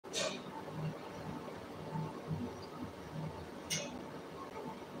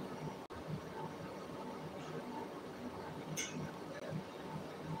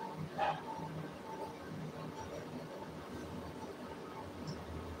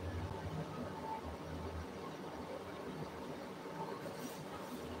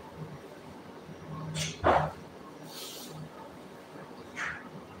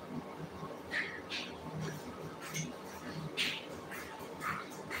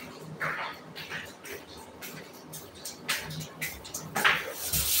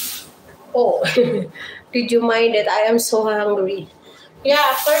Oh, did you mind it? I am so hungry.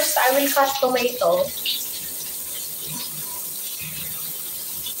 Yeah, first I will cut tomato.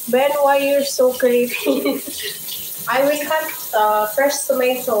 Ben, why you're so crazy? I will cut fresh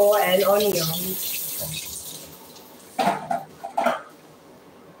tomato and onion.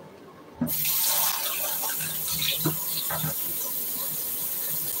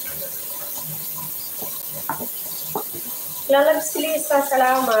 Lalabs Lisa,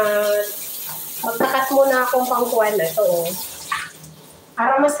 salamat. Magkakat muna akong pangkuhan na to.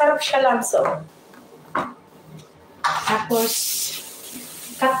 Para masarap siya, labs, oh. Tapos,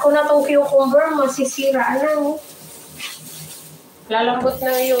 cut ko na tong cucumber, masisira na, oh. Lalambot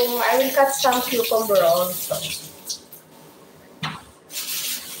na yung, I will cut some cucumber also.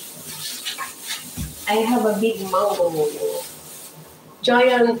 I have a big mango.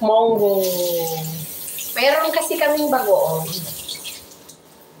 Giant mango. Meron kasi kaming bagoong.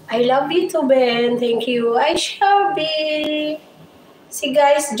 I love you too, Ben. Thank you. Ay, Shabby. See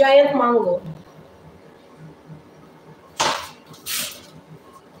guys, giant mango.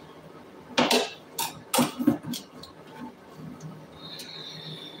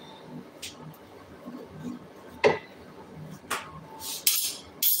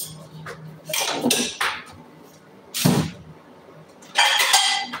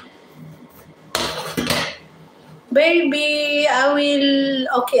 Baby, I will.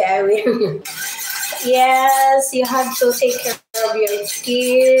 Yes, you have to take care of your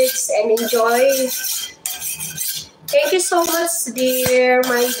kids and enjoy. Thank you so much, dear,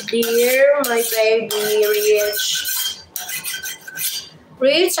 my baby, Rich.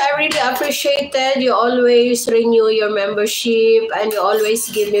 Rich, I really appreciated you always renew your membership and you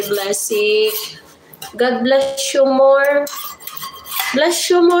always give me blessing. God bless you more. Bless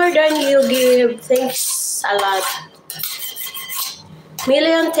you more than you give. Thanks a lot.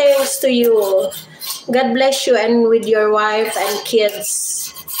 Million thanks to you. God bless you and with your wife and kids.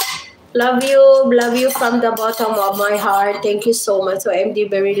 Love you from the bottom of my heart. Thank you so much. So I'm the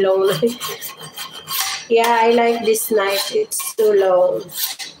very long night. Yeah, I like this night. It's too long.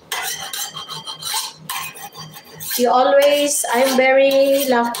 I'm very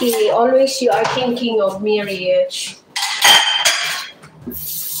lucky. Always you are thinking of me, Rich.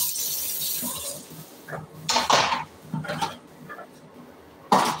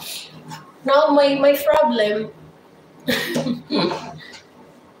 Now my problem.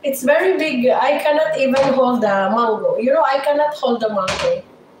 It's very big. I cannot even hold the mango. You know, I cannot hold the mango.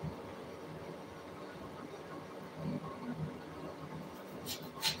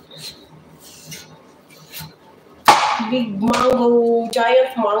 Big mango,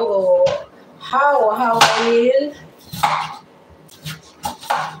 giant mango. How I will?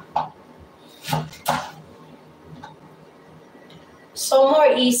 So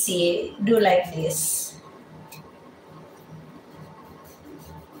more easy, do like this.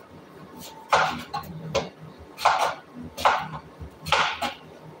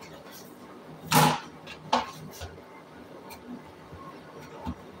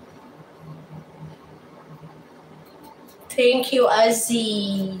 Thank you,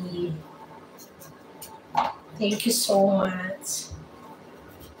 Azzy. Thank you so much.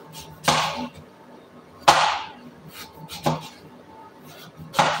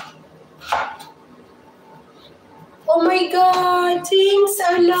 Oh my God, thanks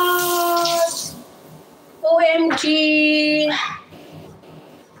a lot. OMG.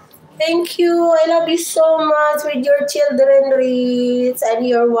 Thank you. I love you so much with your children, Ritz, and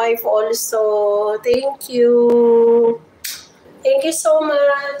your wife also. Thank you. Thank you so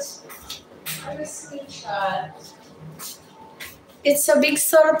much. I will screenshot. It's a big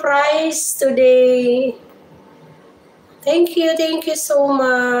surprise today. Thank you so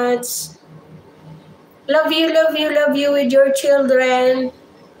much. Love you with your children.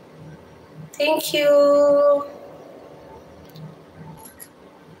 Thank you.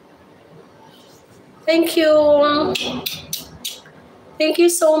 Thank you. Thank you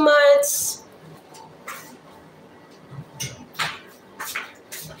so much.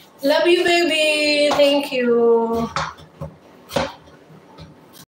 Love you, baby. Thank you.